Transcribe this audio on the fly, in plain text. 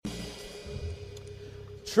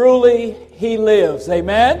Truly, he lives.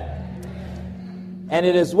 Amen? And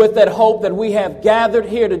it is with that hope that we have gathered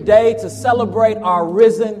here today to celebrate our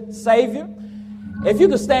risen Savior. If you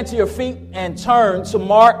could stand to your feet and turn to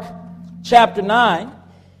Mark chapter 9.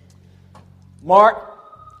 Mark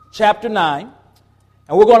chapter 9.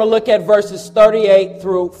 And we're going to look at verses 38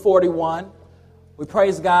 through 41. We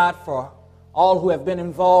praise God for all who have been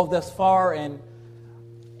involved thus far in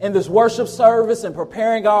this worship service and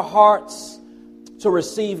preparing our hearts to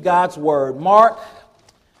receive God's word. Mark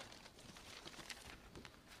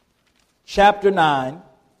chapter 9,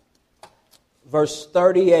 verse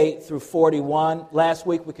 38 through 41. Last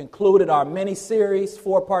week we concluded our mini-series,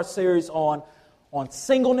 4-part series on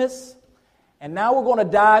singleness. And now we're going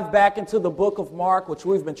to dive back into the book of Mark, which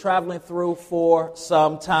we've been traveling through for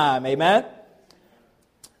some time. Amen?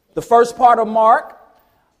 The first part of Mark,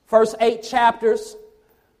 first 8 chapters,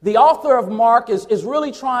 the author of Mark is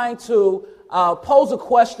really trying to pose a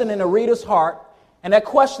question in the reader's heart. And that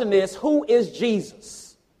question is, who is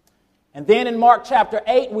Jesus? And then in Mark chapter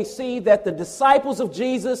 8, we see that the disciples of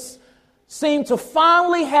Jesus seem to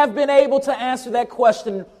finally have been able to answer that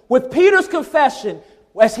question with Peter's confession,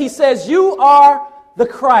 as he says, "You are the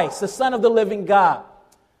Christ, the Son of the living God."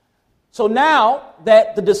 So now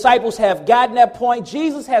that the disciples have gotten that point,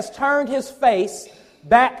 Jesus has turned his face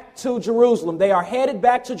back to Jerusalem. They are headed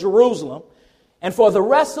back to Jerusalem. And for the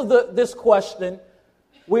rest of this quest,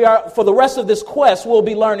 we'll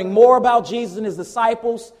be learning more about Jesus and his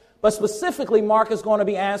disciples. But specifically, Mark is going to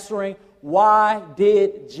be answering, why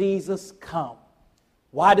did Jesus come?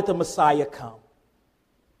 Why did the Messiah come?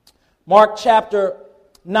 Mark chapter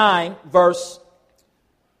 9, verse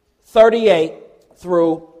 38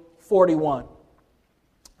 through 41.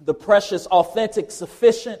 The precious, authentic,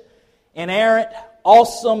 sufficient, inerrant,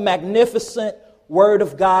 awesome, magnificent Word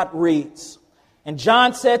of God reads, "And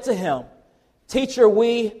John said to him, 'Teacher,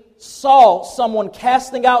 we saw someone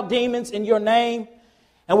casting out demons in your name,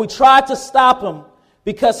 and we tried to stop him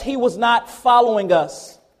because he was not following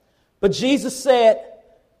us.' But Jesus said,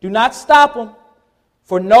 'Do not stop him,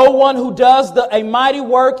 for no one who does a mighty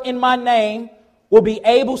work in my name will be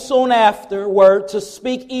able soon afterward to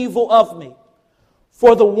speak evil of me.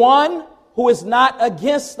 For the one who is not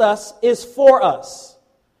against us is for us.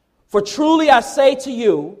 For truly I say to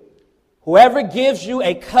you, whoever gives you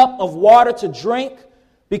a cup of water to drink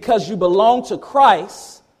because you belong to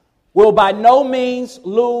Christ will by no means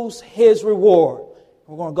lose his reward.'"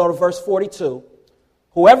 We're going to go to verse 42.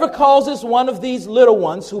 "Whoever causes one of these little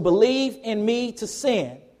ones who believe in me to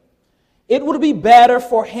sin, it would be better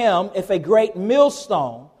for him if a great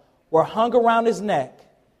millstone were hung around his neck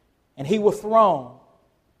and he were thrown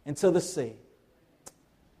into the sea."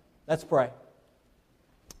 Let's pray.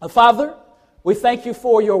 Father, we thank you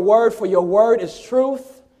for your word is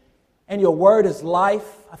truth and your word is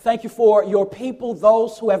life. I thank you for your people,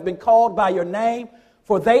 those who have been called by your name,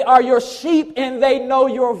 for they are your sheep and they know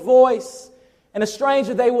your voice, and a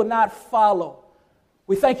stranger they will not follow.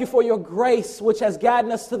 We thank you for your grace, which has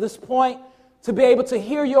gotten us to this point to be able to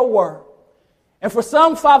hear your word. And for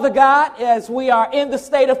some, Father God, as we are in the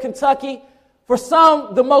state of Kentucky, for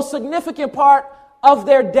some, the most significant part of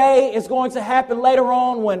their day is going to happen later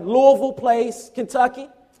on when Louisville plays Kentucky.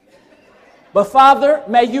 But Father,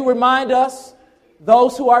 may you remind us,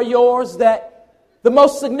 those who are yours, that the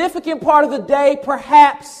most significant part of the day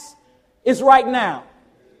perhaps is right now.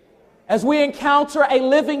 As we encounter a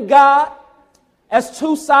living God, as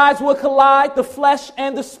two sides will collide, the flesh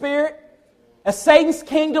and the spirit, as Satan's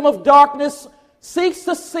kingdom of darkness seeks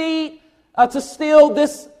to steal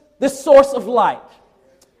this source of light.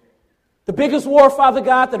 The biggest war, Father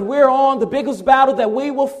God, that we're on, the biggest battle that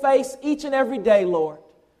we will face each and every day, Lord,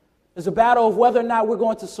 is a battle of whether or not we're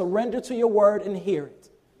going to surrender to your word and hear it.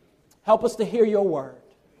 Help us to hear your word.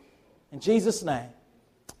 In Jesus' name,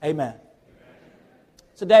 amen.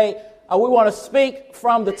 Today, we want to speak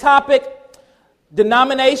from the topic,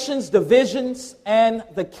 Denominations, Divisions, and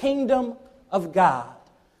the Kingdom of God.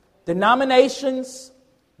 Denominations,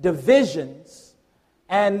 divisions,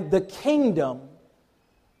 and the Kingdom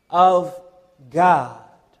of God.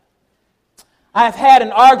 I have had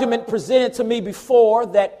an argument presented to me before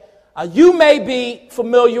that you may be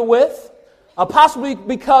familiar with, possibly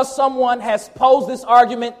because someone has posed this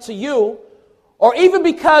argument to you, or even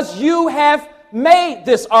because you have made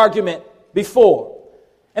this argument before.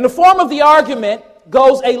 And the form of the argument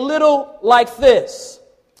goes a little like this.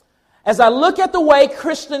 As I look at the way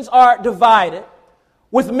Christians are divided,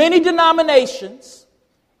 with many denominations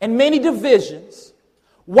and many divisions,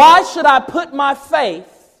 why should I put my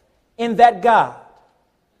faith in that God?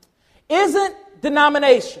 Isn't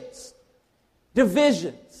denominations,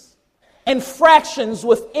 divisions, and fractions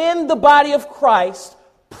within the body of Christ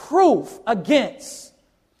proof against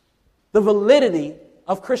the validity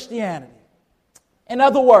of Christianity. In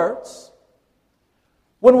other words,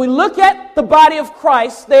 when we look at the body of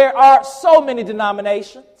Christ, there are so many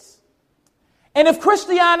denominations. And if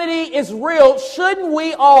Christianity is real, shouldn't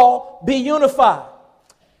we all be unified?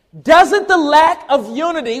 Doesn't the lack of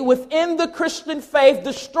unity within the Christian faith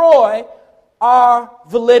destroy our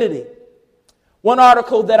validity? One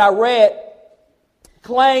article that I read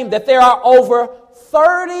claimed that there are over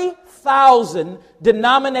 30,000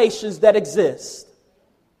 denominations that exist.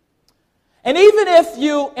 And even if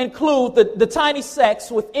you include the tiny sects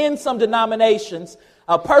within some denominations,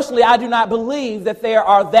 personally, I do not believe that there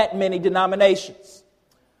are that many denominations.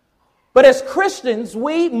 But as Christians,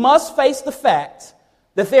 we must face the fact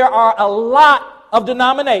that there are a lot of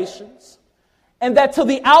denominations, and that to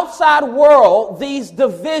the outside world, these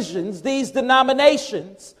divisions, these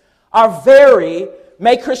denominations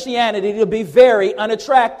make Christianity to be very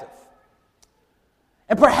unattractive.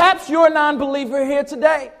 And perhaps you're a non-believer here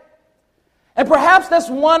today. And perhaps that's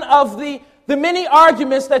one of the many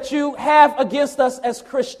arguments that you have against us as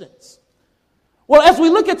Christians. Well, as we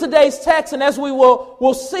look at today's text, and as we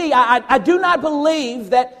will see, I do not believe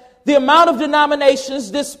that the amount of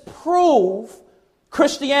denominations disprove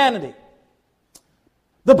Christianity.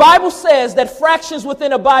 The Bible says that fractions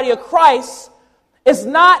within a body of Christ is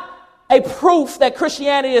not a proof that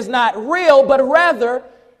Christianity is not real, but rather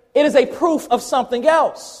it is a proof of something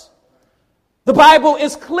else. The Bible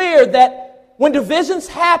is clear that when divisions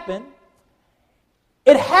happen,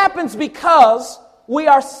 it happens because we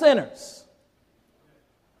are sinners.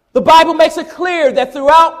 The Bible makes it clear that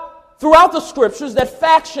throughout the scriptures that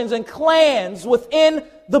factions and clans within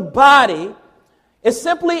the body is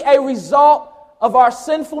simply a result of our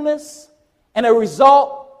sinfulness and a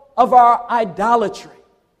result of our idolatry.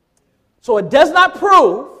 So it does not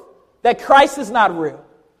prove that Christ is not real.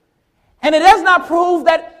 And it does not prove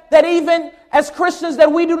that even as Christians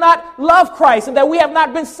that we do not love Christ and that we have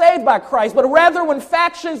not been saved by Christ. But rather when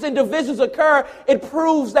factions and divisions occur, it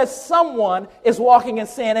proves that someone is walking in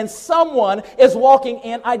sin and someone is walking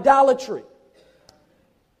in idolatry.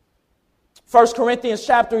 1 Corinthians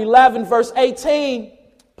chapter 11, verse 18,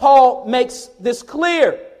 Paul makes this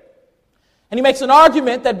clear. And he makes an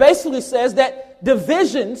argument that basically says that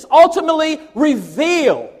divisions ultimately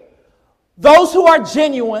reveal those who are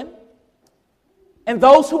genuine and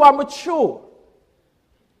those who are mature.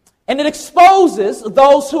 And it exposes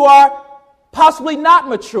those who are possibly not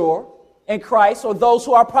mature in Christ or those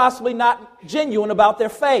who are possibly not genuine about their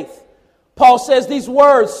faith. Paul says these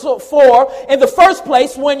words, for in the first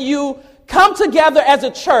place, when you come together as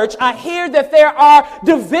a church, I hear that there are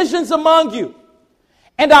divisions among you.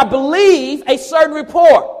 And I believe a certain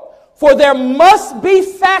report, for there must be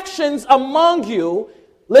factions among you,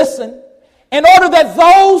 listen, in order that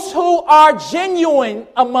those who are genuine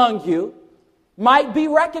among you might be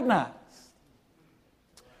recognized.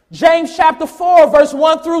 James chapter 4, verse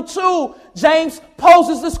 1 through 2, James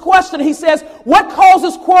poses this question. He says, what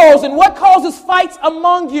causes quarrels and what causes fights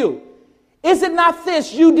among you? Is it not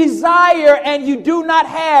this, you desire and you do not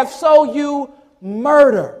have, so you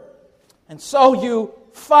murder, and so you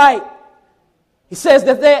fight? He says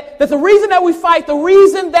that the reason that we fight, the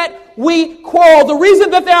reason that we quarrel, the reason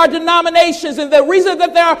that there are denominations and the reason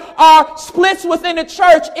that there are splits within the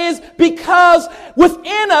church is because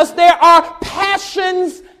within us there are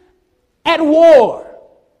passions at war.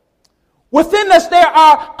 Within us there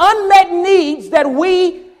are unmet needs that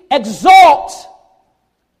we exalt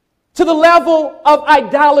to the level of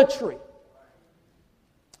idolatry.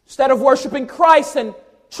 Instead of worshiping Christ and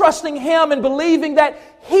trusting Him and believing that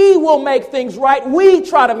He will make things right, we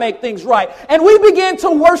try to make things right. And we begin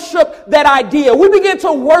to worship that idea. We begin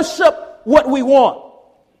to worship what we want.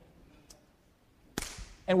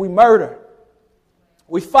 And we murder.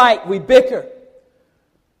 We fight. We bicker.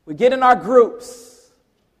 We get in our groups.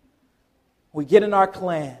 We get in our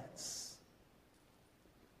clans.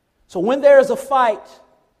 So when there is a fight,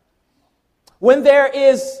 when there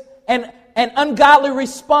is an ungodly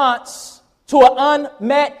response to an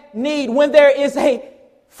unmet need, when there is a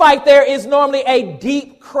fight, there is normally a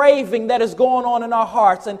deep craving that is going on in our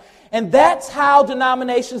hearts. And that's how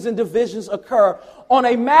denominations and divisions occur on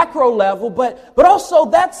a macro level, but also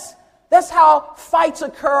that's how fights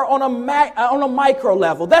occur on a micro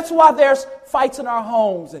level. That's why there's fights in our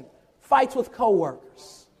homes and fights with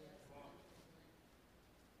coworkers.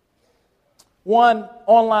 One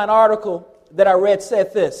online article that I read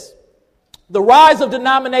said this: the rise of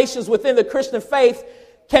denominations within the Christian faith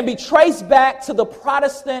can be traced back to the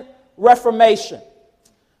Protestant Reformation.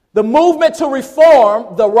 The movement to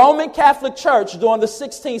reform the Roman Catholic Church during the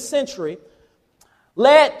 16th century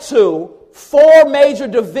led to four major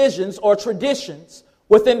divisions or traditions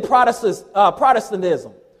within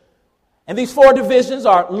Protestantism. And these four divisions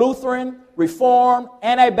are Lutheran, Reformed,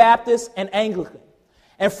 Anabaptist, and Anglican.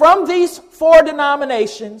 And from these four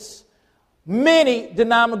denominations, many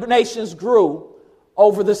denominations grew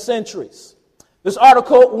over the centuries. This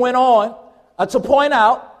article went on to point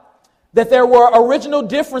out that there were original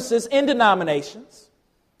differences in denominations.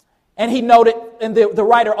 And he noted, and the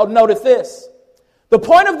writer noted this: the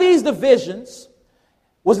point of these divisions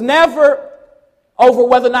was never over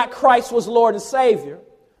whether or not Christ was Lord and Savior,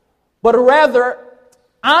 but rather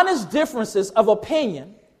honest differences of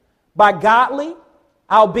opinion by godly,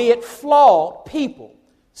 albeit flawed, people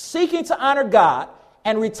seeking to honor God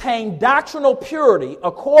and retain doctrinal purity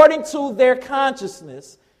according to their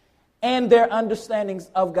consciousness and their understandings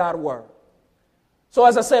of God's word. So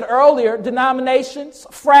as I said earlier, denominations,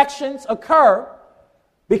 fractions occur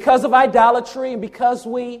because of idolatry and because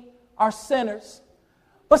we are sinners.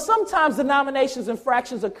 But sometimes denominations and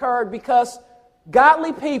fractions occurred because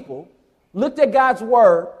godly people looked at God's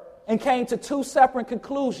word and came to two separate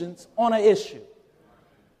conclusions on an issue.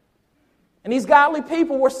 And these godly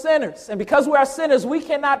people were sinners. And because we are sinners, we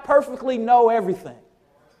cannot perfectly know everything.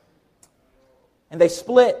 And they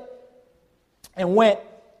split and went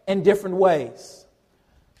in different ways.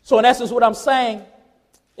 So in essence, what I'm saying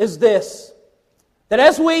is this: that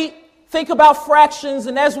as we think about fractions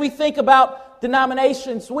and as we think about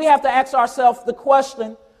denominations, we have to ask ourselves the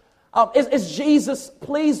question, is Jesus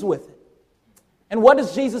pleased with it? And what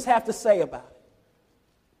does Jesus have to say about it?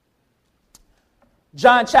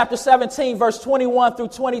 John chapter 17, verse 21 through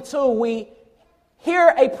 22, we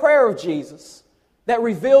hear a prayer of Jesus that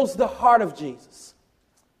reveals the heart of Jesus.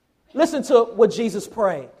 Listen to what Jesus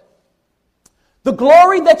prayed. The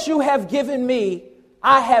glory that you have given me,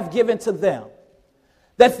 I have given to them,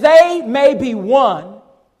 that they may be one,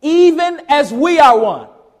 even as we are one.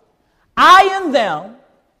 I in them,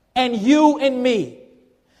 and you in me,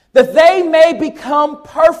 that they may become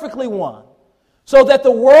perfectly one, so that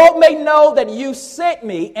the world may know that you sent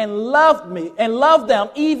me and loved them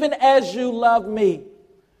even as you loved me.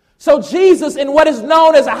 So Jesus, in what is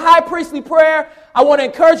known as a high priestly prayer, I want to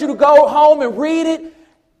encourage you to go home and read it.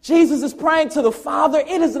 Jesus is praying to the Father.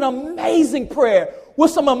 It is an amazing prayer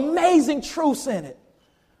with some amazing truths in it.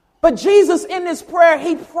 But Jesus, in this prayer,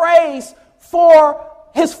 he prays for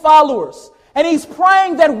his followers. And he's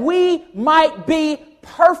praying that we might be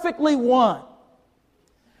perfectly one.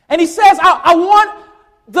 And he says, I want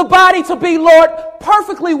the body to be, Lord,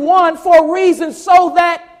 perfectly one for a reason, so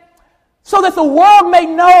that the world may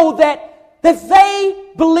know that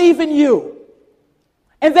they believe in you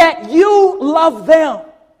and that you love them.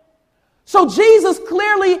 So Jesus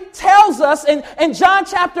clearly tells us in John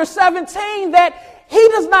chapter 17 that he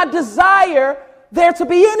does not desire there to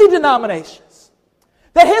be any denominations.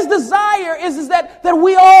 That his desire is that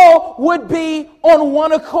we all would be on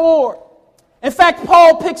one accord. In fact,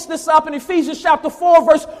 Paul picks this up in Ephesians chapter 4,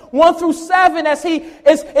 verse 1 through 7, as he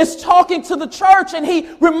is talking to the church, and he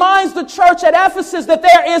reminds the church at Ephesus that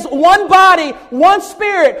there is one body, one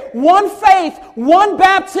spirit, one faith, one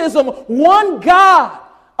baptism, one God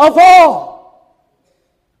of all,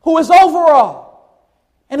 who is over all,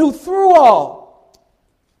 and who through all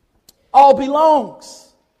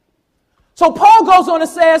belongs. So Paul goes on and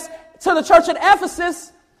says to the church at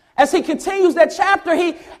Ephesus, as he continues that chapter,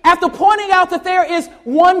 after pointing out that there is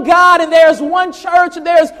one God and there is one church and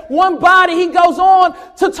there is one body, he goes on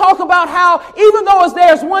to talk about how even though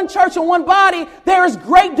there is one church and one body, there is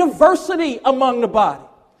great diversity among the body.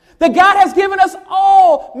 That God has given us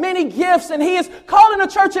all many gifts, and he is calling the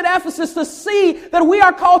church at Ephesus to see that we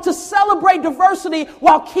are called to celebrate diversity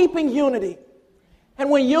while keeping unity.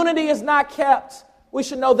 And when unity is not kept, we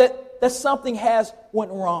should know that something has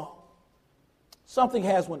went wrong. Something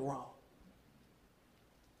has went wrong.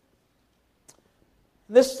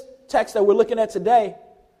 This text that we're looking at today,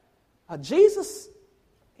 Jesus,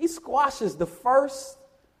 he squashes the first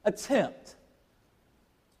attempt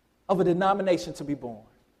of a denomination to be born.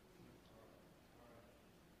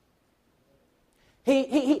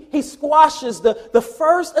 He squashes the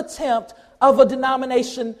first attempt of a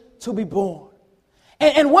denomination to be born.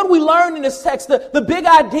 And what we learn in this text, the big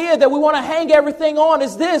idea that we want to hang everything on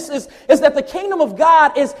is this, is that the kingdom of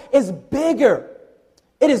God is bigger.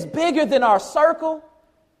 It is bigger than our circle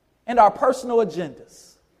and our personal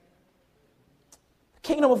agendas. The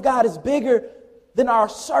kingdom of God is bigger than our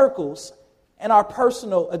circles and our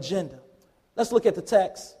personal agenda. Let's look at the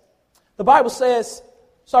text. The Bible says,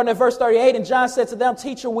 starting at verse 38, and John said to them,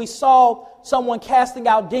 "Teacher, we saw someone casting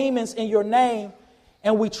out demons in your name,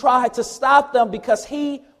 and we tried to stop them because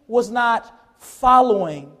he was not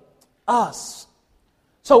following us."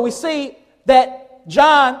 So we see that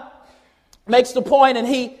John makes the point, and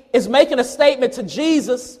he is making a statement to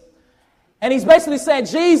Jesus. And he's basically saying,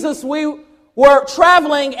 Jesus, we were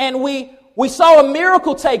traveling and we saw a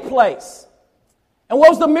miracle take place. And what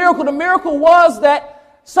was the miracle? The miracle was that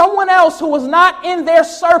someone else who was not in their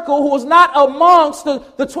circle, who was not amongst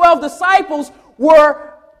the 12 disciples,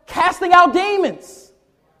 were casting out demons,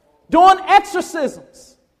 doing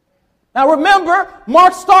exorcisms. Now remember,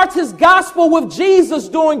 Mark starts his gospel with Jesus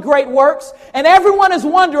doing great works, and everyone is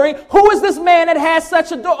wondering, who is this man that has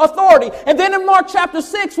such authority? And then in Mark chapter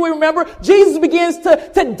 6, we remember, Jesus begins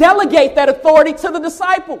to delegate that authority to the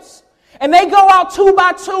disciples. And they go out 2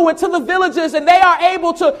 by 2 into the villages, and they are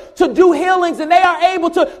able to do healings, and they are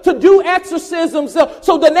able to do exorcisms.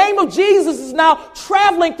 So the name of Jesus is now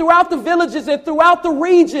traveling throughout the villages and throughout the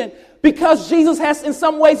region, because Jesus has in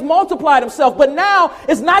some ways multiplied himself. But now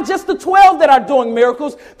it's not just the 12 that are doing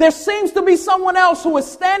miracles. There seems to be someone else who is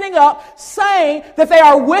standing up saying that they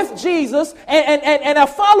are with Jesus and a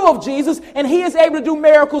follower of Jesus, and he is able to do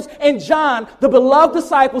miracles. And John, the beloved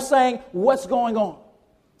disciple, saying, what's going on?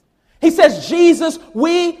 He says, Jesus,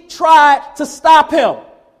 we tried to stop him.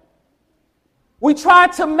 We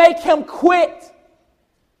tried to make him quit.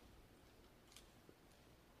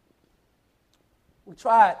 We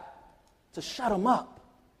tried to shut him up.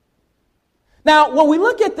 Now, when we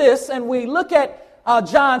look at this and we look at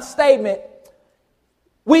John's statement,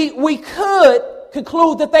 we could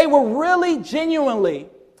conclude that they were really genuinely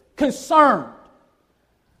concerned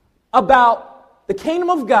about the kingdom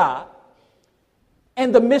of God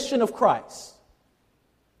and the mission of Christ.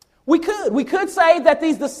 We could say that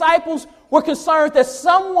these disciples were concerned that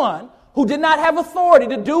someone who did not have authority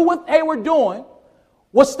to do what they were doing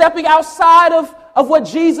was stepping outside of what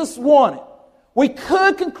Jesus wanted. We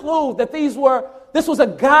could conclude that this was a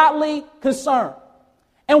godly concern.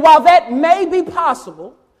 And while that may be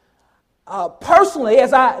possible, personally,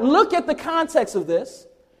 as I look at the context of this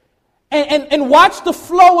and watch the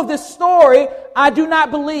flow of this story, I do not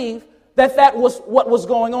believe that was what was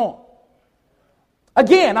going on.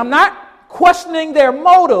 Again, I'm not questioning their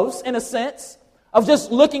motives in a sense of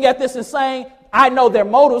just looking at this and saying, I know their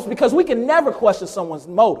motives, because we can never question someone's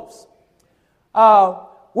motives.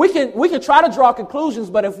 We can try to draw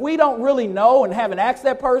conclusions, but if we don't really know and haven't asked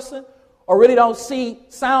that person, or really don't see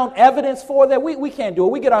sound evidence for that, we can't do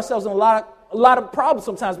it. We get ourselves in a lot of problems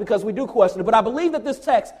sometimes because we do question it. But I believe that this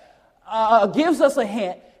text gives us a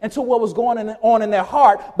hint into what was going on in their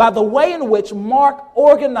heart by the way in which Mark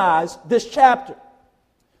organized this chapter.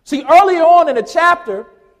 See, earlier on in the chapter,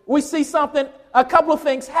 we see a couple of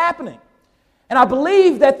things happening. And I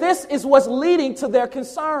believe that this is what's leading to their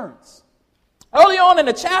concerns. Early on in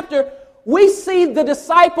the chapter, we see the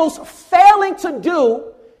disciples failing to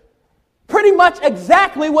do pretty much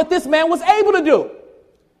exactly what this man was able to do.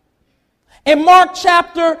 In Mark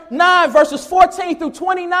chapter 9, verses 14 through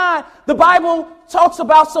 29, the Bible talks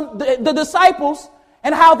about the disciples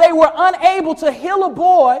and how they were unable to heal a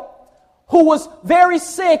boy who was very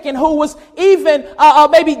sick and who was even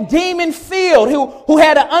maybe demon-filled, who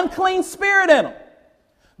had an unclean spirit in him.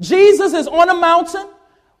 Jesus is on a mountain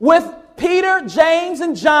with Peter, James,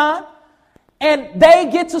 and John, and they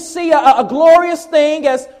get to see a glorious thing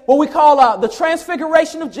as what we call the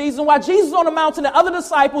transfiguration of Jesus. And while Jesus is on the mountain, the other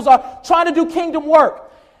disciples are trying to do kingdom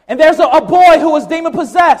work. And there's a boy who is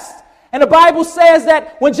demon-possessed. And the Bible says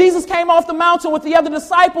that when Jesus came off the mountain with the other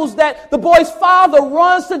disciples, that the boy's father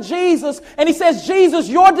runs to Jesus and he says, Jesus,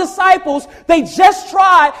 your disciples, they just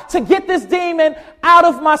tried to get this demon out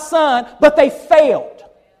of my son, but they failed.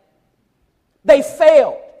 They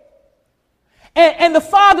failed. And the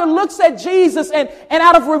father looks at Jesus and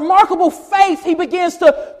out of remarkable faith, he begins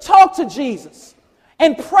to talk to Jesus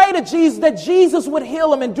and pray to Jesus that Jesus would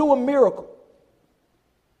heal him and do a miracle.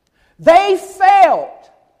 They failed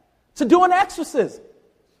to do an exorcism.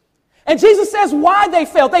 And Jesus says why they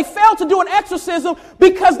failed. They failed to do an exorcism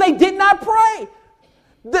because they did not pray.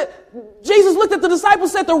 Jesus looked at the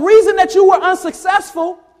disciples and said, the reason that you were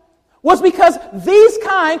unsuccessful was because these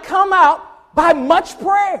kind come out by much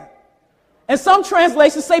prayer. And some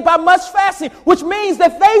translations say by much fasting, which means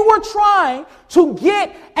that they were trying to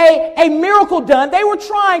get a miracle done. They were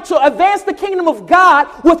trying to advance the kingdom of God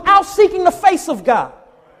without seeking the face of God.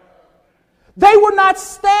 They were not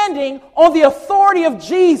standing on the authority of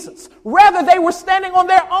Jesus. Rather, they were standing on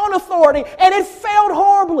their own authority, and it failed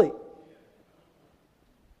horribly.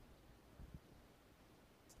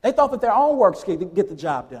 They thought that their own works could get the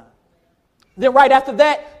job done. Then right after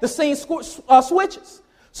that, the scene switches.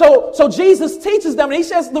 So Jesus teaches them, and he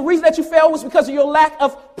says the reason that you failed was because of your lack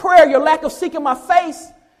of prayer, your lack of seeking my face.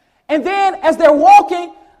 And then as they're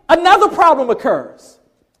walking, another problem occurs.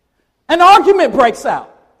 An argument breaks out.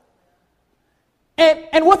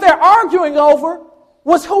 And what they're arguing over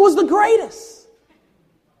was who was the greatest.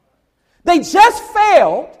 They just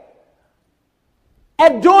failed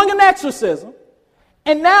at doing an exorcism,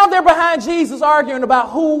 and now they're behind Jesus arguing about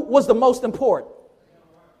who was the most important.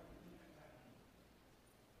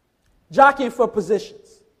 Jockeying for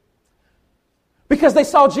positions. Because they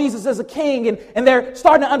saw Jesus as a king, and they're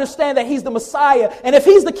starting to understand that he's the Messiah. And if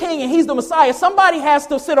he's the king and he's the Messiah, somebody has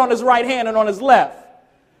to sit on his right hand and on his left.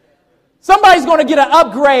 Somebody's going to get an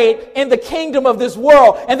upgrade in the kingdom of this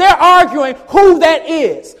world. And they're arguing who that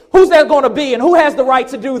is, who's that going to be, and who has the right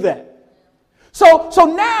to do that. So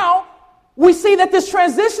now we see that this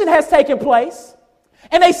transition has taken place,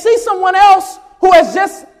 and they see someone else who has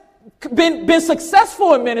just been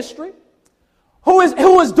successful in ministry, who is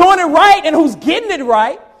doing it right and who's getting it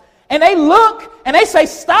right. And they look and they say,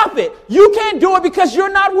 stop it. You can't do it because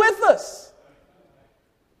you're not with us.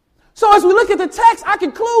 So as we look at the text, I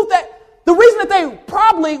conclude that the reason that they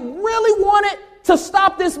probably really wanted to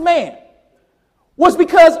stop this man was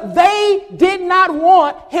because they did not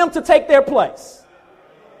want him to take their place.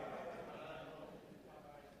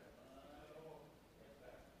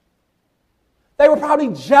 They were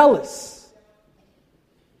probably jealous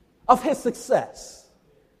of his success.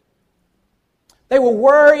 They were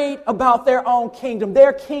worried about their own kingdom.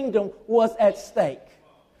 Their kingdom was at stake.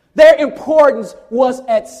 Their importance was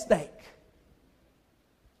at stake.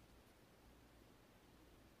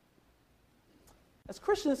 As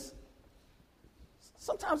Christians,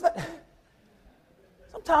 sometimes that's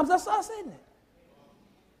us, isn't it?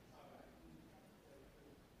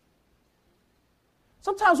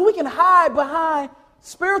 Sometimes we can hide behind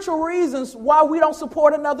spiritual reasons why we don't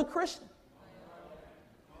support another Christian.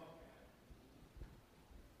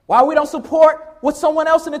 Why we don't support what someone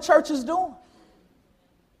else in the church is doing.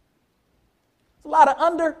 There's a lot of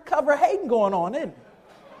undercover hating going on, isn't it?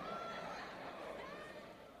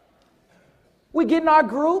 We get in our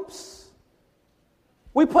groups.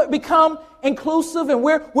 We become inclusive, and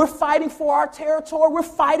we're fighting for our territory. We're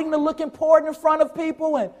fighting to look important in front of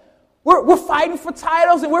people, and we're fighting for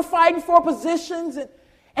titles, and we're fighting for positions,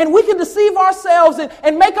 and we can deceive ourselves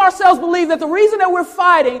and make ourselves believe that the reason that we're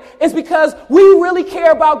fighting is because we really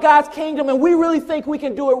care about God's kingdom and we really think we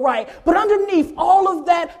can do it right. But underneath all of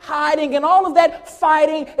that hiding and all of that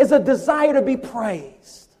fighting is a desire to be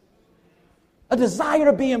praised, a desire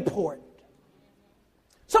to be important.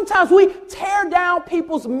 Sometimes we tear down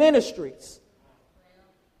people's ministries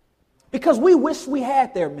because we wish we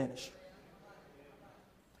had their ministry.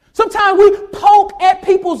 Sometimes we poke at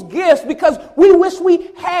people's gifts because we wish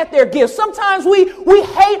we had their gifts. Sometimes we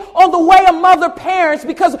hate on the way of mother parents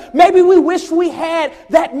because maybe we wish we had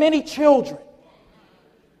that many children.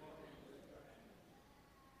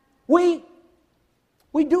 We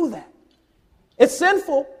do that. It's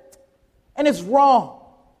sinful and it's wrong.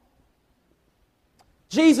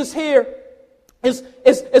 Jesus here is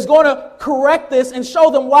going to correct this and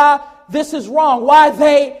show them why this is wrong, why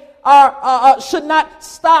they should not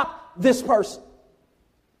stop this person.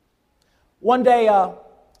 One day, it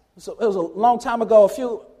was a long time ago,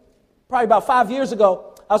 probably about 5 years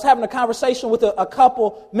ago, I was having a conversation with a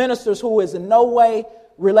couple ministers who is in no way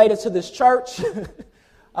related to this church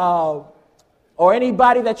or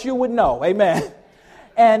anybody that you would know. Amen.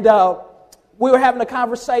 And we were having a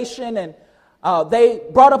conversation, and they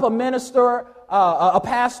brought up a minister, a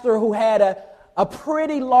pastor who had a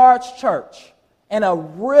pretty large church and a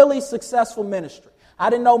really successful ministry. I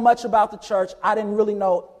didn't know much about the church. I didn't really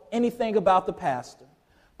know anything about the pastor.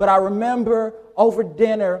 But I remember over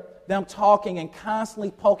dinner them talking and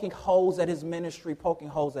constantly poking holes at his ministry, poking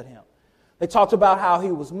holes at him. They talked about how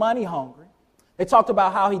he was money hungry. They talked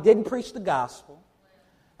about how he didn't preach the gospel.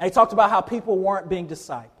 And they talked about how people weren't being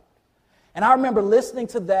discipled. And I remember listening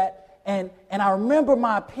to that, and I remember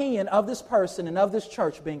my opinion of this person and of this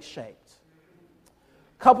church being shaped.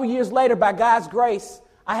 A couple years later, by God's grace,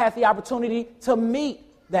 I had the opportunity to meet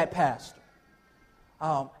that pastor.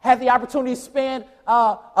 Had the opportunity to spend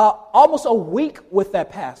almost a week with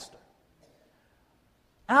that pastor.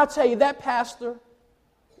 And I'll tell you, that pastor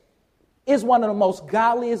is one of the most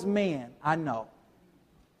godliest men I know.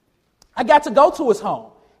 I got to go to his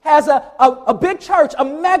home. Has a big church, a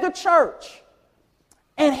mega church.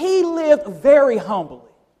 And he lived very humbly.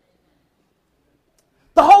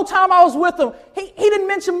 The whole time I was with him, he He didn't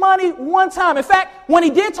mention money one time. In fact, when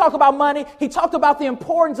he did talk about money, he talked about the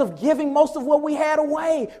importance of giving most of what we had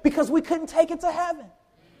away because we couldn't take it to heaven.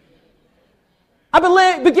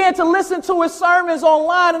 I began to listen to his sermons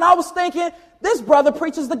online, and I was thinking, this brother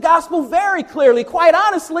preaches the gospel very clearly. Quite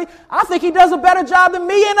honestly, I think he does a better job than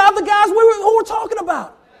me and the other guys who were talking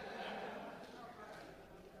about.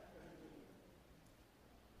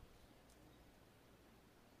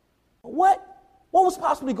 What was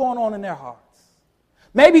possibly going on in their hearts?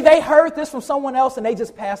 Maybe they heard this from someone else and they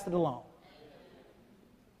just passed it along.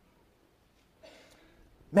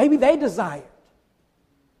 Maybe they desired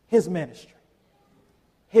his ministry,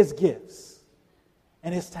 his gifts,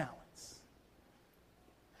 and his talents.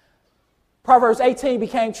 Proverbs 18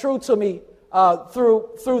 became true to me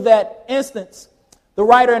through that instance. The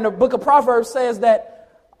writer in the book of Proverbs says that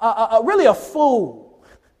really a fool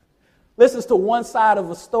listens to one side of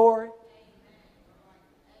a story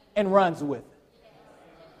and runs with it.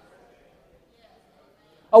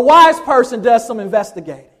 A wise person does some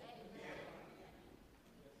investigating.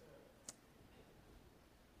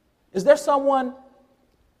 Is there someone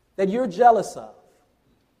that you're jealous of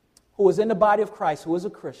who is in the body of Christ, who is a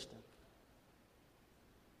Christian,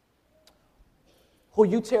 who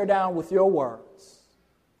you tear down with your words,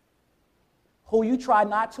 who you try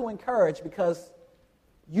not to encourage because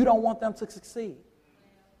you don't want them to succeed?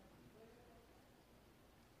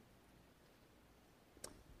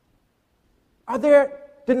 Are there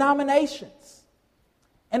denominations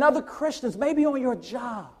and other Christians, maybe on your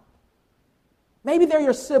job? Maybe they're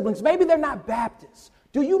your siblings. Maybe they're not Baptists.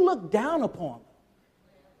 Do you look down upon them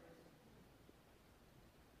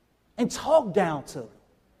and talk down to them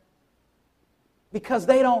because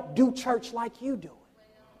they don't do church like you do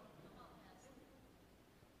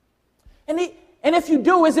it? And if you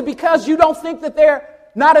do, is it because you don't think that they're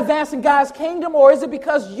not advancing God's kingdom, or is it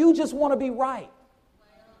because you just want to be right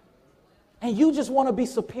and you just want to be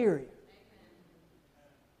superior?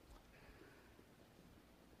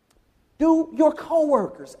 Do your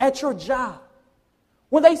coworkers at your job,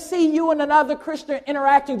 when they see you and another Christian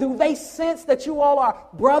interacting, do they sense that you all are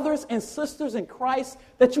brothers and sisters in Christ,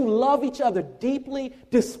 that you love each other deeply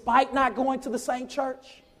despite not going to the same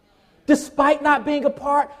church, despite not being a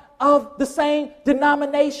part of the same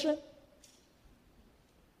denomination?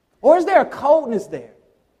 Or is there a coldness there?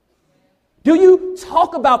 Do you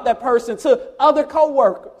talk about that person to other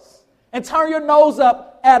coworkers and turn your nose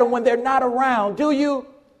up at them when they're not around? Do you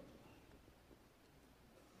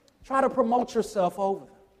try to promote yourself over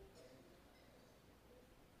them?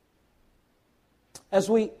 As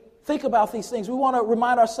we think about these things, we want to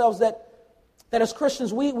remind ourselves that as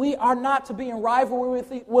Christians, we are not to be in rivalry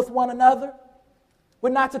with one another. We're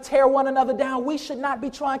not to tear one another down. We should not be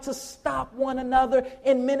trying to stop one another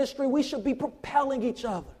in ministry. We should be propelling each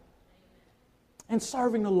other and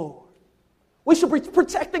serving the Lord. We should be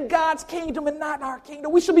protecting God's kingdom and not our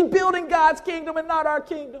kingdom. We should be building God's kingdom and not our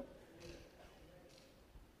kingdom.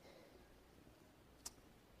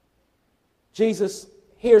 Jesus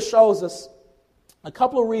here shows us a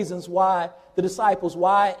couple of reasons why the disciples,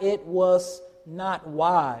 why it was not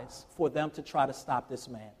wise for them to try to stop this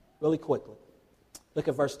man. Really quickly. Look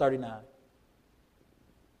at verse 39.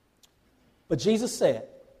 But Jesus said,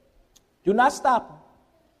 "Do not stop him,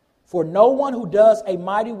 for no one who does a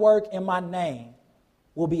mighty work in my name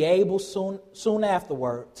will be able soon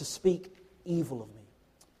afterward to speak evil of me."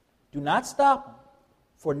 Do not stop him,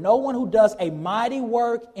 for no one who does a mighty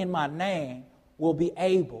work in my name will be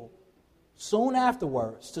able soon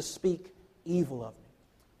afterwards to speak evil of me.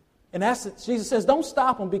 In essence, Jesus says, don't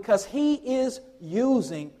stop him because he is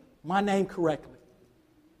using my name correctly.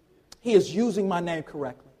 He is using my name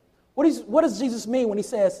correctly. What does Jesus mean when he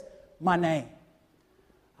says my name?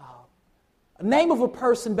 A name of a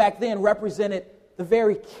person back then represented the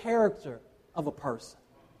very character of a person.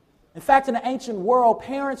 In fact, in the ancient world,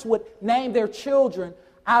 parents would name their children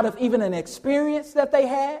out of even an experience that they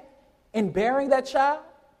had in bearing that child,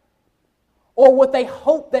 or what they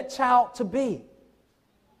hoped that child to be.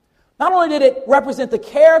 Not only did it represent the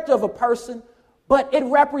character of a person, but it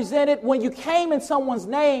represented when you came in someone's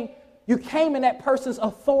name, you came in that person's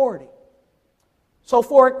authority. So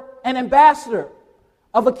for an ambassador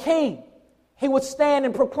of a king, he would stand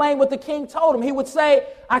and proclaim what the king told him. He would say,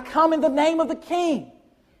 "I come in the name of the king,"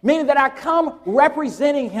 meaning that I come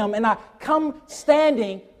representing him and I come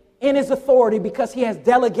standing in his authority because he has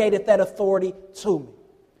delegated that authority to me.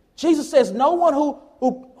 Jesus says, no one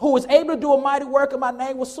who is able to do a mighty work in my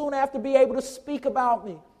name will soon after be able to speak about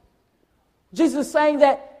me. Jesus is saying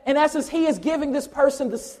that, in essence, he is giving this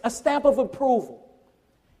person a stamp of approval.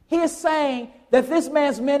 He is saying that this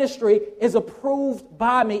man's ministry is approved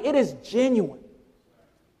by me. It is genuine.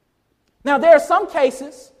 Now, there are some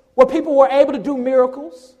cases where people were able to do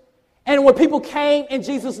miracles and where people came in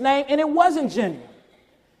Jesus' name and it wasn't genuine.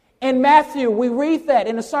 In Matthew, we read that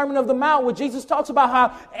in the Sermon of the Mount where Jesus talks about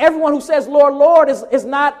how everyone who says, Lord, Lord, is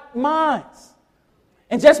not mine.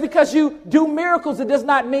 And just because you do miracles, it does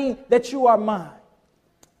not mean that you are mine.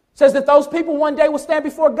 It says that those people one day will stand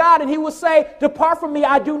before God and he will say, depart from me,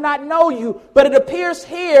 I do not know you. But it appears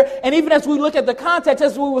here, and even as we look at the context,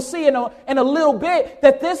 as we will see in a little bit,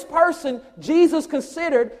 that this person, Jesus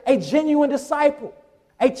considered a genuine disciple,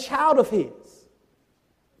 a child of his.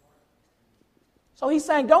 So he's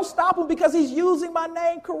saying, don't stop him because he's using my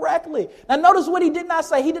name correctly. Now notice what he did not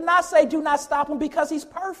say. He did not say, do not stop him because he's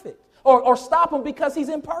perfect or stop him because he's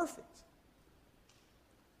imperfect.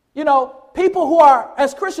 You know, people who are,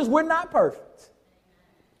 as Christians, we're not perfect.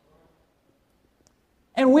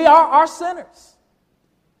 And we are sinners.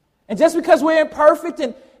 And just because we're imperfect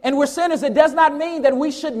and we're sinners, it does not mean that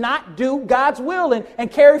we should not do God's will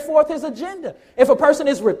and carry forth his agenda. If a person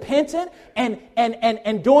is repentant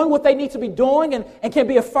and doing what they need to be doing and can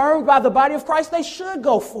be affirmed by the body of Christ, they should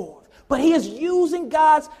go forth. But he is using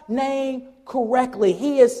God's name correctly.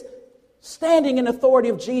 He is standing in authority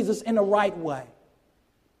of Jesus in the right way.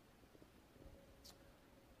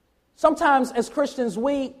 Sometimes as Christians,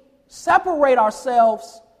 we separate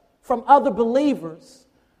ourselves from other believers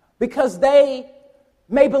because they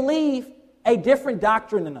may believe a different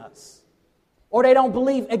doctrine than us, or they don't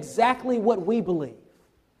believe exactly what we believe.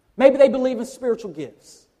 Maybe they believe in spiritual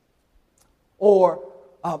gifts, or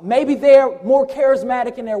maybe they're more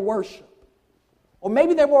charismatic in their worship, or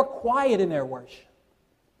maybe they're more quiet in their worship.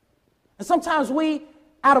 And sometimes we,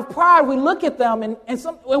 out of pride, we look at them and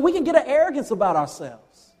we can get an arrogance about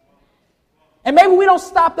ourselves. And maybe we don't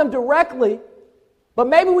stop them directly, but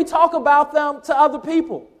maybe we talk about them to other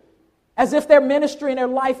people as if their ministry and their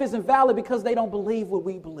life isn't valid because they don't believe what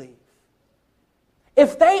we believe.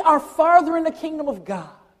 If they are further in the kingdom of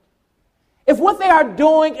God, if what they are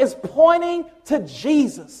doing is pointing to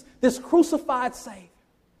Jesus, this crucified Savior,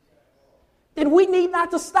 then we need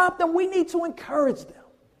not to stop them. We need to encourage them.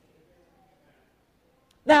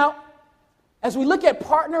 Now, as we look at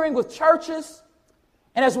partnering with churches,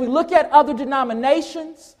 and as we look at other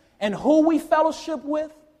denominations and who we fellowship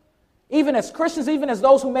with, even as Christians, even as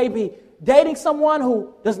those who may be dating someone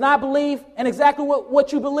who does not believe in exactly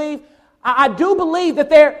what you believe, I do believe that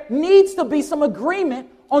there needs to be some agreement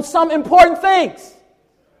on some important things.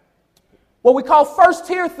 What we call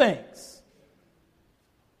first-tier things.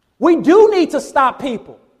 We do need to stop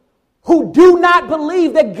people who do not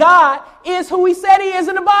believe that God is who he said he is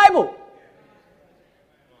in the Bible.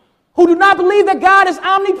 Who do not believe that God is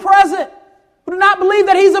omnipresent, who do not believe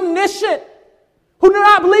that he's omniscient, who do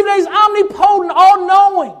not believe that he's omnipotent,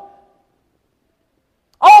 all-knowing,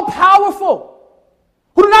 all-powerful,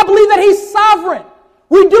 who do not believe that he's sovereign.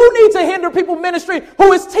 We do need to hinder people ministry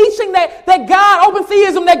who is teaching that God, open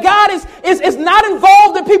theism, that God is not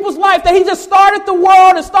involved in people's life, that he just started the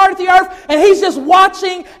world and started the earth, and he's just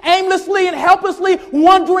watching aimlessly and helplessly,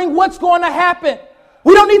 wondering what's going to happen.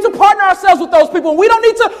 We don't need to partner ourselves with those people. We don't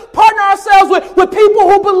need to partner ourselves with people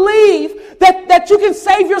who believe that you can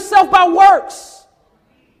save yourself by works.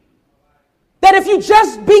 That if you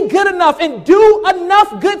just be good enough and do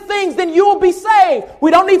enough good things, then you will be saved. We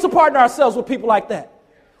don't need to partner ourselves with people like that.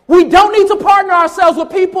 We don't need to partner ourselves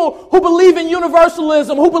with people who believe in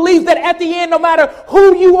universalism, who believe that at the end, no matter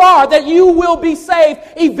who you are, that you will be saved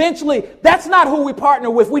eventually. That's not who we partner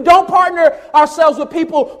with. We don't partner ourselves with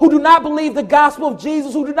people who do not believe the gospel of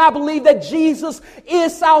Jesus, who do not believe that Jesus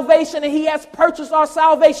is salvation and he has purchased our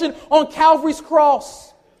salvation on Calvary's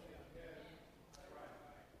cross.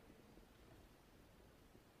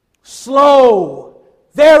 Slow.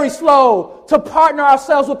 Very slow to partner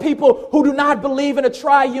ourselves with people who do not believe in a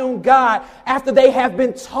triune God after they have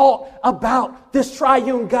been taught about this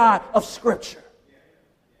triune God of Scripture.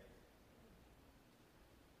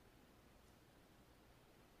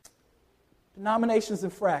 Denominations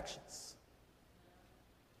and fractions.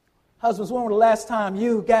 Husbands, when was the last time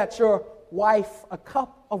you got your wife a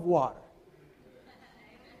cup of water?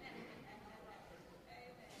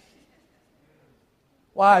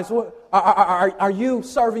 Wives, are you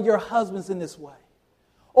serving your husbands in this way?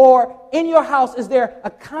 Or in your house, is there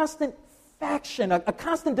a constant faction, a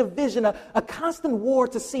constant division, a constant war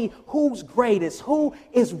to see who's greatest, who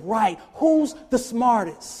is right, who's the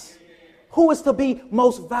smartest, who is to be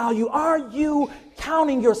most valued? Are you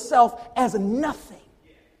counting yourself as nothing?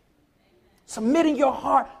 Submitting your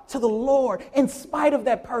heart to the Lord in spite of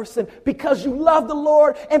that person because you love the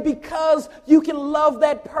Lord and because you can love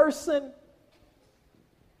that person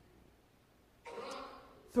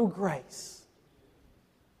through grace.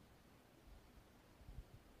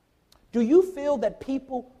 Do you feel that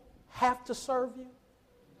people have to serve you?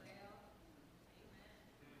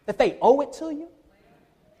 That they owe it to you?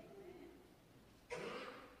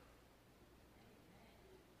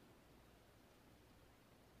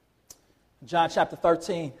 John chapter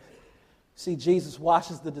 13, see Jesus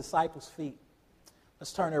washes the disciples' feet.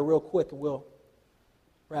 Let's turn there real quick and we'll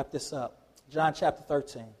wrap this up. John chapter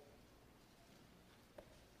 13.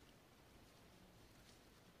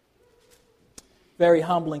 Very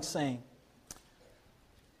humbling scene.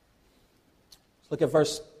 Let's look at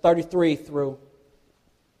verse 33 through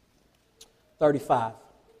 35.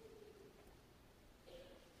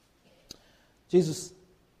 Jesus,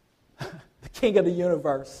 the King of the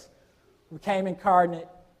universe, became incarnate,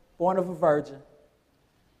 born of a virgin,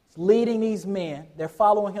 is leading these men. They're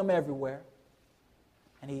following him everywhere.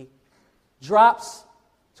 And he drops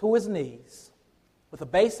to his knees with a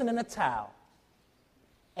basin and a towel,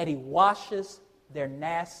 and he washes their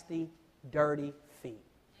nasty, dirty feet.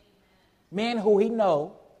 Men who he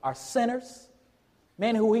knows are sinners,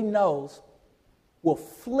 men who he knows will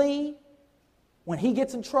flee when he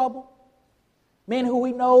gets in trouble, men who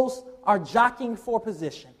he knows are jockeying for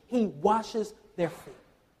position. He washes their feet.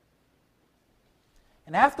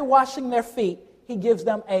 And after washing their feet, he gives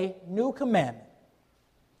them a new commandment.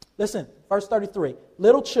 Listen, verse 33.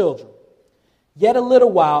 Little children, yet a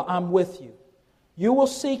little while I'm with you. You will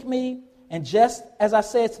seek me, and just as I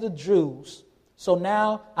said to the Jews, so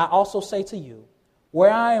now I also say to you,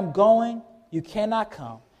 where I am going, you cannot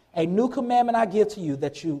come. A new commandment I give to you,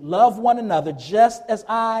 that you love one another just as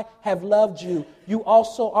I have loved you. You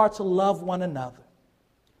also are to love one another.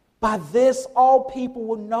 By this, all people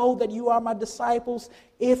will know that you are my disciples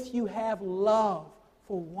if you have love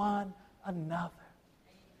for one another.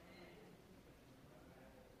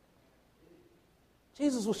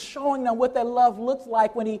 Jesus was showing them what that love looked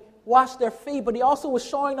like when he washed their feet, but he also was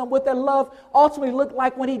showing them what that love ultimately looked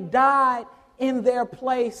like when he died in their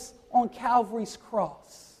place on Calvary's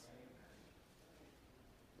cross.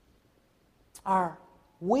 Are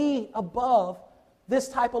we above this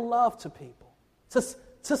type of love to people,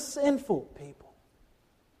 to sinful people?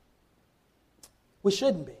 We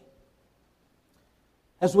shouldn't be.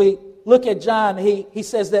 As we look at John, he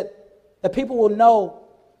says that the people will know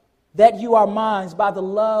that you are mine by the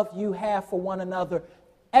love you have for one another.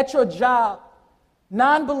 At your job,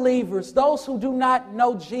 non-believers, those who do not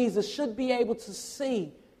know Jesus, should be able to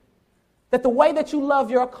see that the way that you love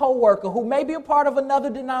your coworker who may be a part of another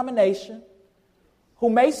denomination, who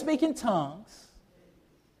may speak in tongues,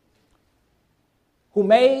 who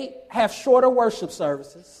may have shorter worship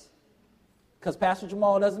services, because Pastor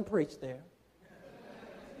Jamal doesn't preach there.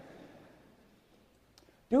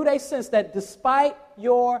 Do they sense that despite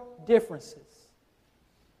your differences,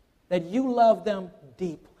 that you love them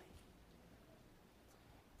deeply?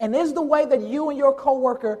 And is the way that you and your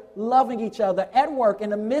coworker loving each other at work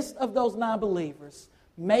in the midst of those non-believers,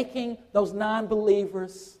 making those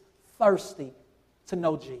non-believers thirsty to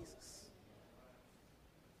know Jesus?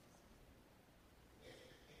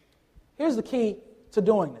 Here's the key to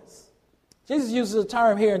doing this. Jesus uses a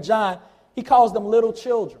term here in John. He calls them little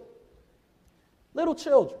children. Little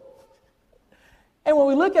children. And when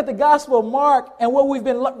we look at the Gospel of Mark and what we've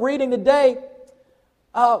been reading today,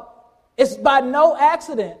 it's by no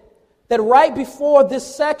accident that right before this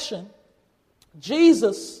section,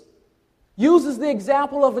 Jesus uses the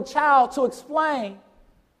example of a child to explain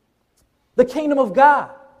the kingdom of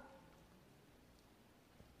God.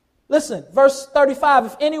 Listen, verse 35,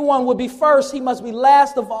 if anyone would be first, he must be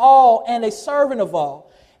last of all and a servant of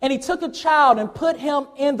all. And he took a child and put him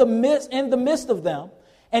in the midst of them.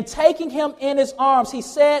 And taking him in his arms, he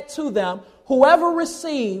said to them, whoever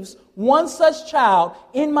receives one such child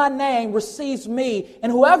in my name receives me.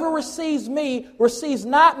 And whoever receives me receives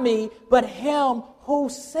not me, but him who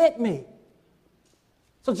sent me.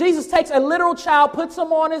 So Jesus takes a literal child, puts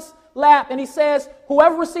him on his lap, and he says,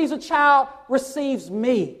 whoever receives a child receives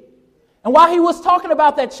me. And while he was talking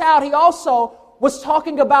about that child, he also was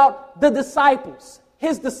talking about the disciples.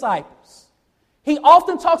 His disciples. He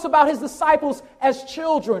often talks about his disciples as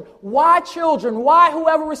children. Why children? Why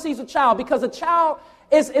whoever receives a child? Because a child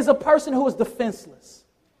is a person who is defenseless.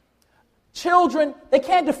 Children, they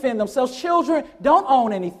can't defend themselves. Children don't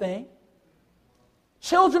own anything.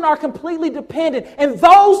 Children are completely dependent. And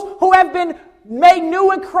those who have been made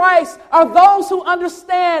new in Christ are those who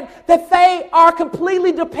understand that they are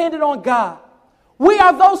completely dependent on God. We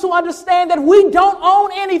are those who understand that we don't own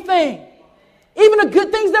anything. Even the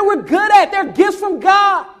good things that we're good at, they're gifts from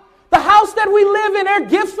God. The house that we live in, they're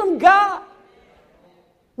gifts from God.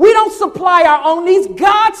 We don't supply our own needs.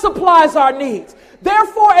 God supplies our needs.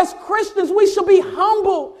 Therefore, as Christians, we should be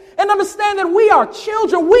humble and understand that we are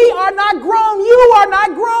children. We are not grown. You are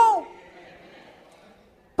not grown.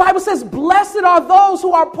 Bible says, blessed are those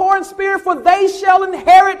who are poor in spirit, for they shall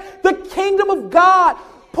inherit the kingdom of God.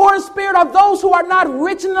 Poor in spirit are those who are not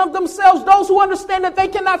rich in of themselves, those who understand that they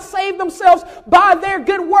cannot save themselves by their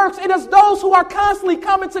good works. It is those who are constantly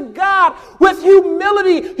coming to God with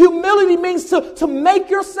humility. Humility means to make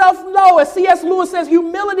yourself low. As C.S. Lewis says,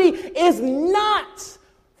 humility is not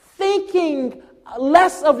thinking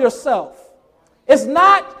less of yourself. It's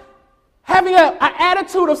not having an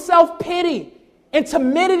attitude of self-pity and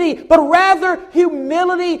timidity, but rather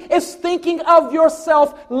humility is thinking of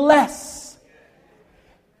yourself less.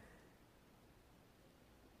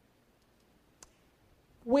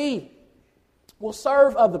 We will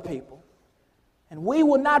serve other people, and we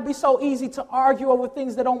will not be so easy to argue over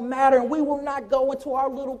things that don't matter, and we will not go into our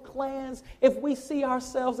little clans if we see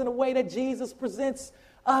ourselves in a way that Jesus presents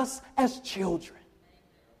us as children.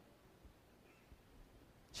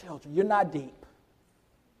 Children, you're not deep.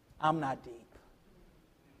 I'm not deep.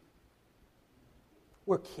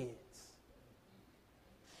 We're kids.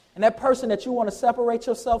 And that person that you want to separate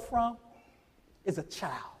yourself from is a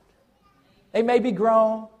child. They may be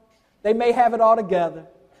grown. They may have it all together.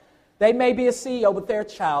 They may be a CEO, but they're a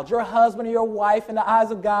child. Your husband or your wife, in the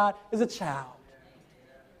eyes of God, is a child.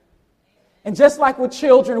 And just like with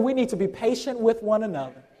children, we need to be patient with one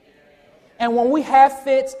another. And when we have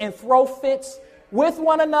fits and throw fits with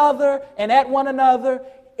one another and at one another,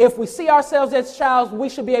 if we see ourselves as childs, we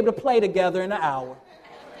should be able to play together in an hour.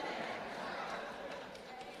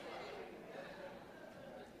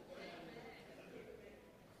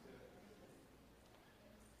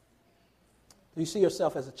 Do you see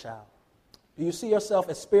yourself as a child? Do you see yourself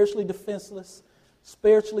as spiritually defenseless,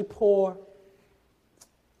 spiritually poor,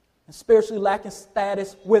 and spiritually lacking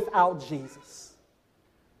status without Jesus?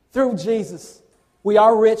 Through Jesus, we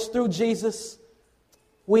are rich. Through Jesus,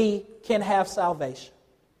 we can have salvation.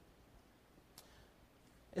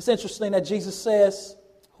 It's interesting that Jesus says,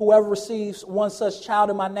 whoever receives one such child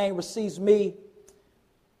in my name receives me,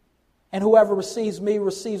 and whoever receives me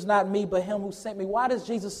receives not me, but him who sent me. Why does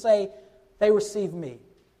Jesus say they receive me?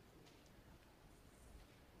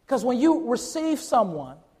 Because when you receive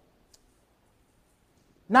someone,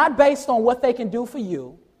 not based on what they can do for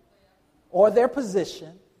you, or their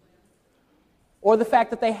position, or the fact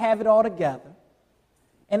that they have it all together,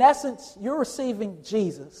 in essence, you're receiving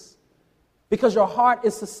Jesus because your heart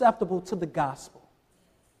is susceptible to the gospel.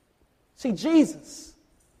 See, Jesus,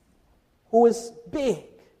 who is big,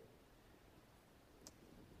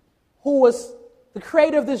 who was the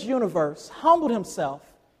creator of this universe, humbled himself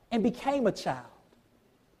and became a child.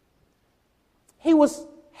 He was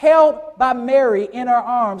held by Mary in her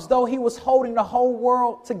arms, though he was holding the whole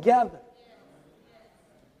world together.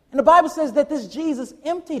 And the Bible says that this Jesus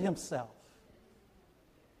emptied himself,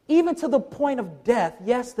 even to the point of death,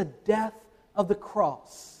 yes, the death of the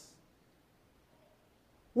cross.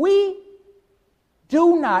 We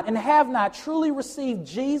do not and have not truly received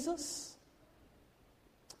Jesus,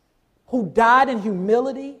 who died in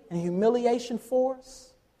humility and humiliation for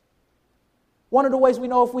us. One of the ways we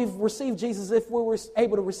know if we've received Jesus is if we were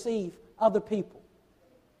able to receive other people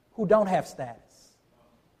who don't have status,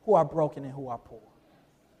 who are broken and who are poor.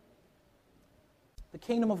 The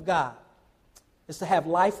kingdom of God is to have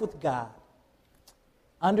life with God,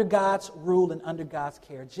 under God's rule and under God's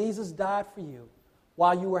care. Jesus died for you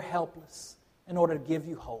while you were helpless in order to give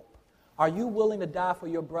you hope. Are you willing to die for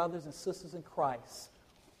your brothers and sisters in Christ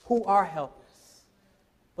who are helpless,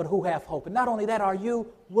 but who have hope? And not only that, are you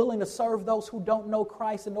willing to serve those who don't know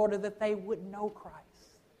Christ in order that they would know Christ?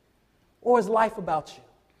 Or is life about you?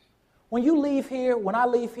 When you leave here, when I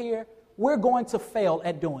leave here, we're going to fail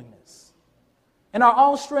at doing this. In our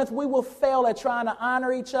own strength, we will fail at trying to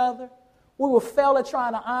honor each other. We will fail at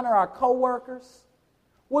trying to honor our coworkers.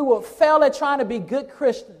 We will fail at trying to be good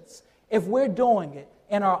Christians if we're doing it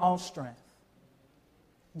in our own strength.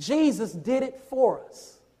 Jesus did it for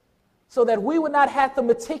us, so that we would not have to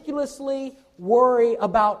meticulously worry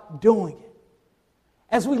about doing it.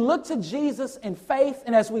 As we look to Jesus in faith,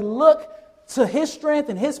 and as we look to his strength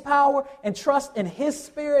and his power and trust in his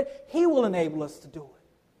Spirit, he will enable us to do it.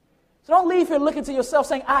 So don't leave here looking to yourself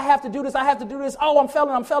saying, I have to do this, I have to do this. Oh, I'm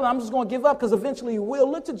failing, I'm just going to give up, because eventually you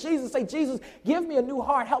will. Look to Jesus and say, Jesus, give me a new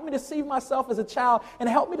heart. Help me to see myself as a child and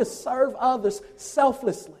help me to serve others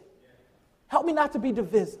selflessly. Help me not to be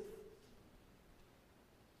divisive.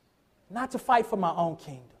 Not to fight for my own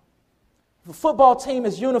kingdom. If a football team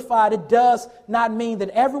is unified, it does not mean that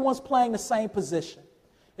everyone's playing the same position.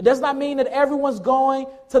 It does not mean that everyone's going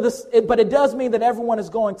to this, but it does mean that everyone is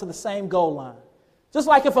going to the same goal line. Just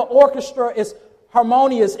like if an orchestra is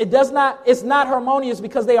harmonious, it's not harmonious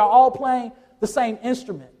because they are all playing the same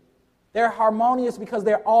instrument. They're harmonious because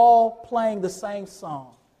they're all playing the same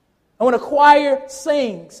song. And when a choir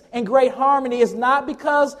sings in great harmony, it's not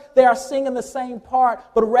because they are singing the same part,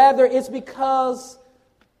 but rather it's because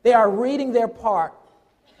they are reading their part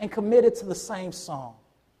and committed to the same song.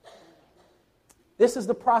 This is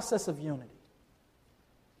the process of unity.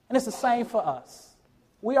 And it's the same for us.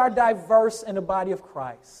 We are diverse in the body of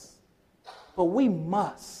Christ, but we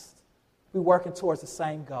must be working towards the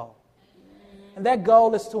same goal. And that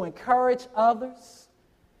goal is to encourage others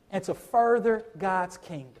and to further God's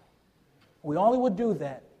kingdom. We only will do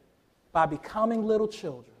that by becoming little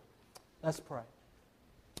children. Let's pray.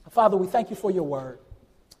 Father, we thank you for your word.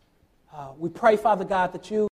 We pray, Father God, that you